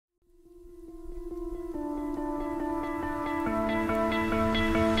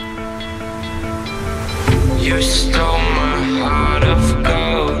You stole my heart of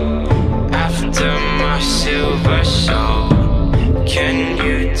gold after my silver soul. Can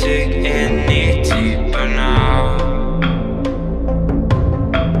you dig any deeper now?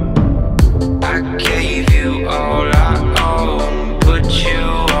 I gave you all I own, put you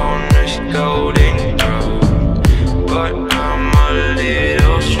on this golden throne, but I'm a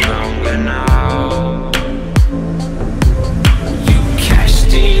little stronger now. You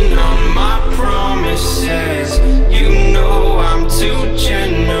cashed in on my promises, you know I'm too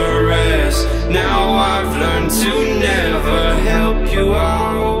generous. Now I've learned to never help you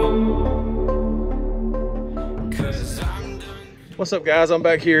out, 'cause I'm done. What's up, guys? I'm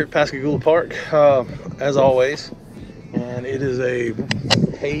back here at Pascagoula Park as always, and it is a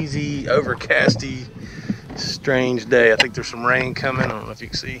hazy, overcasty, strange day. I think there's some rain coming. I don't know if you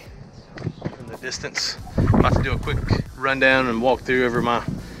can see in the distance. I'm about to do a quick rundown and walk through over my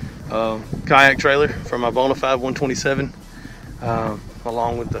kayak trailer for my BONAFIDE 127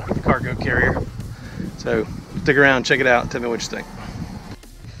 along with the cargo carrier. So stick around, check it out, tell me what you think.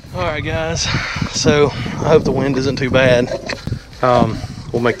 All right, guys, so I hope the wind isn't too bad.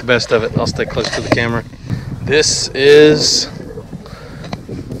 We'll make the best of it. I'll stay close to the camera. This is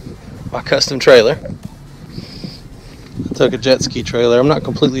my custom trailer. I took a jet ski trailer. I'm not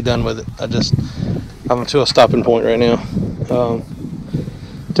completely done with it. I'm to a stopping point right now.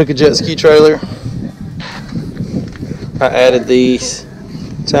 Took a jet ski trailer. I added these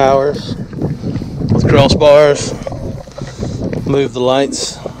towers with crossbars. Moved the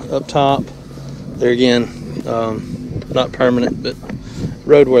lights up top. There again, not permanent, but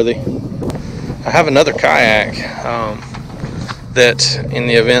roadworthy. I have another kayak that in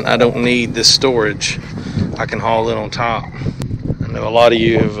the event I don't need this storage, I can haul it on top. I know a lot of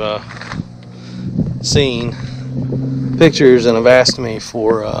you have seen pictures and have asked me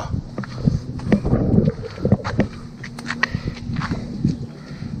for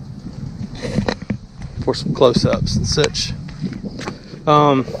some close-ups and such.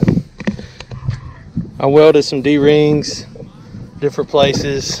 I welded some D-rings different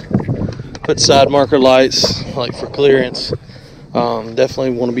places, put side marker lights like for clearance.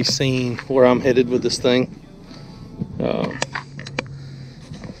 Definitely want to be seen where I'm headed with this thing. I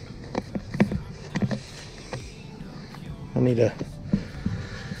need to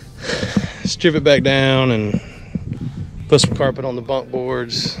strip it back down and put some carpet on the bunk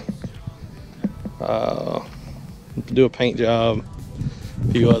boards, do a paint job,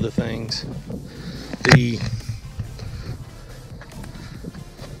 a few other things.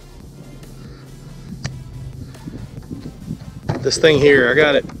 This thing here, I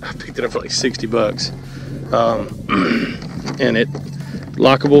picked it up for like 60 bucks. And it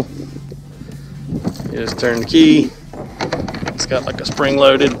lockable. You just turn the key. It's got like a spring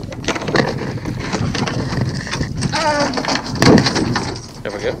loaded.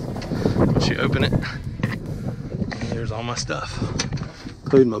 There we go. Once you open it, there's all my stuff,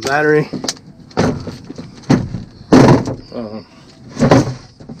 including my battery.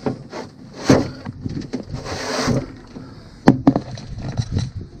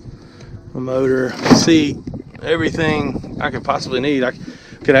 My motor, seat, everything I could possibly need. I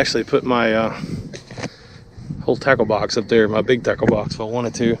could actually put my whole tackle box up there, my big tackle box, if I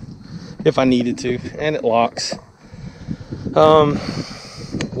wanted to, if I needed to, and it locks.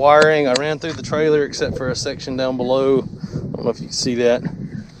 Wiring, I ran through the trailer except for a section down below. I don't know if you can see that.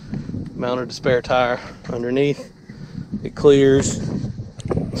 Mounted a spare tire underneath. It clears.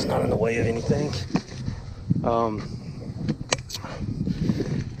 It's not in the way of anything.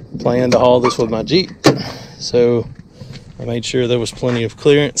 Planned to haul this with my Jeep, so I made sure there was plenty of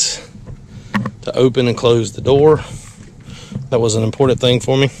clearance to open and close the door. That was an important thing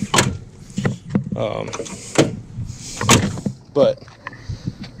for me. But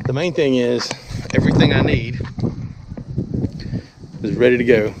the main thing is everything I need is ready to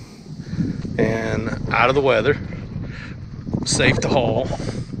go and out of the weather, safe to haul.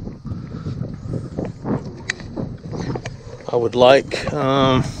 I would like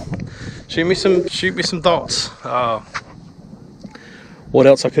shoot me some thoughts. What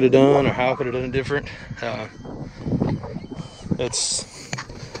else I could have done or how I could have done it different. It's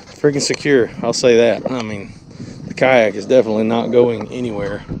freaking secure, I'll say that. I mean, the kayak is definitely not going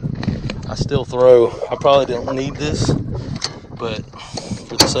anywhere. I still throw. I probably don't need this, but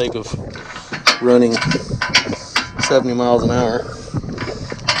for the sake of running 70 miles an hour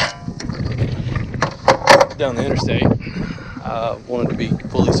down the interstate, I wanted to be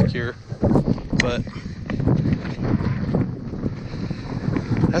fully secure. But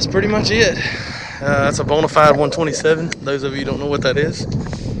that's pretty much it. That's a BONAFIDE 127. Those of you who don't know what that is.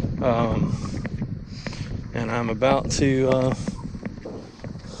 And I'm about to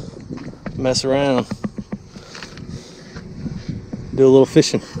mess around, do a little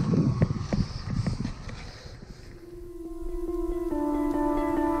fishing.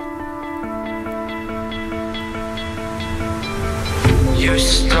 You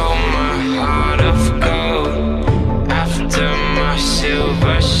stole my heart of gold after my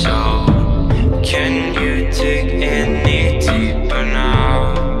silver soul. Can you dig any deeper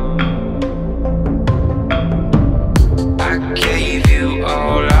now? I gave you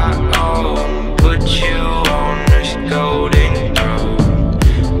all I own, put you on this golden throne,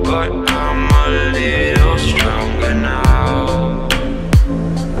 but I'm a little stronger now.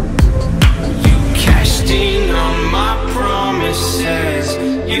 You cashed in on my promises,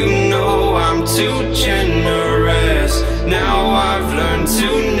 you know I'm too generous. Now I've learned to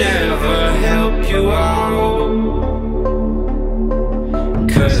never help you out,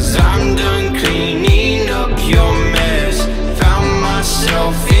 'cause I'm done cleaning up your